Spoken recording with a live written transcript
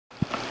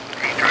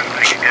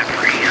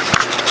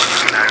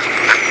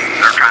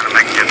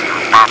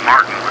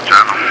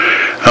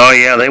Oh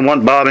yeah, they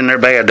want Bob in their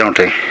bed, don't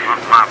they?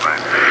 My bad.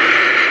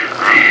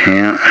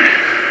 Yeah.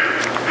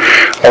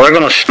 Well, they're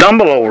going to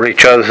stumble over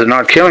each other if they're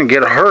not killing,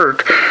 get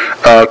hurt,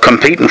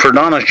 competing for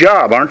Donna's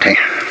job, aren't they?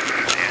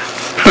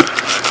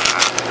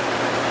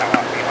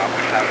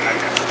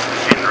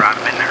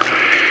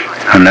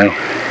 I know.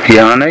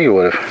 Yeah, I know you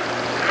would have.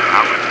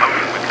 I was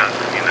hoping because,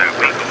 you know,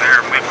 we were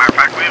there. Matter of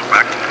fact, we went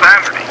back on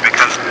Saturday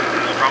because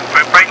the strong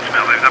propane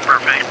smell. They was up there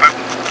finished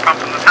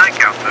pumping the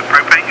tank out. The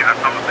propane gas,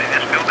 they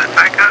just filled that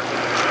tank up.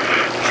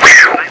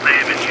 They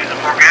had been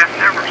using more gas than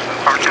ever, so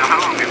it's hard to tell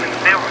how long they've been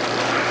stealing.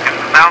 It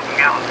was a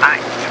 1,000-gallon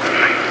tank.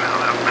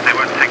 But they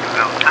wasn't taking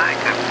it out of the tank.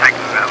 They were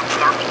taking it out of the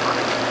service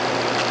line.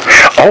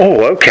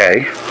 Oh,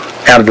 okay.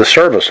 Out of the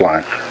service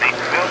line.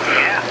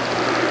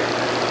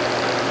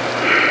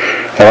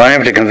 Well, I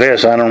have to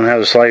confess, I don't have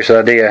the slightest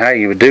idea how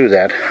you would do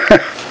that.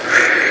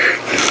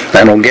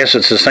 I don't guess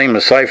it's the same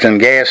as siphoning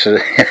gas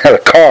out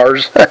of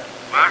cars. Well,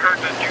 I heard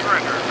that you were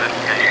under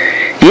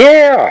investigation.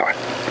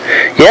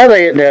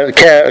 Yeah,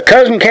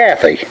 cousin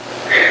Kathy.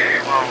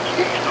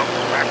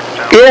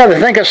 Yeah, they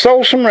think I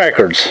stole some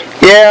records.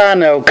 Yeah, I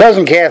know.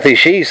 Cousin Kathy,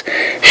 she's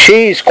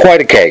quite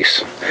a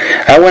case.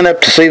 I went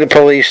up to see the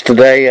police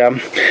today,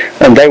 and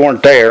they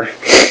weren't there.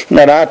 And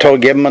I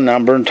give them a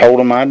number and told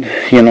them I'd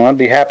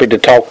be happy to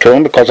talk to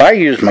them because I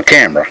use my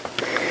camera,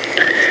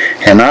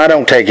 and I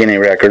don't take any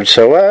records.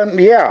 So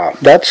yeah,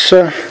 that's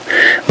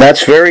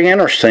very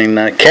interesting.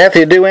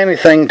 Kathy, do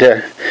anything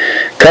to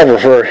cover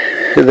for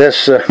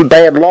this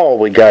bad law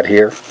we got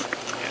here.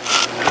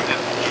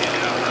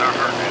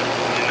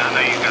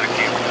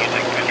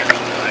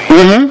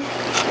 Mm-hmm.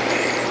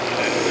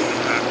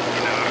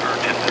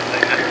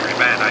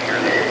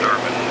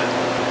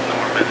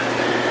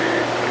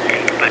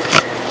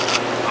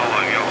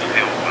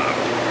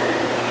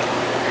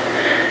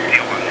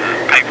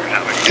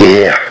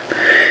 Yeah,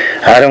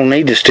 I don't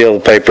need to steal the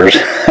papers.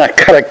 I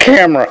got a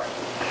camera.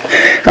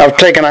 I've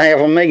taken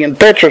 500,000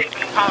 pictures.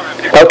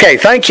 Okay,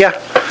 thank you.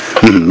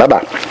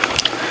 Bye-bye.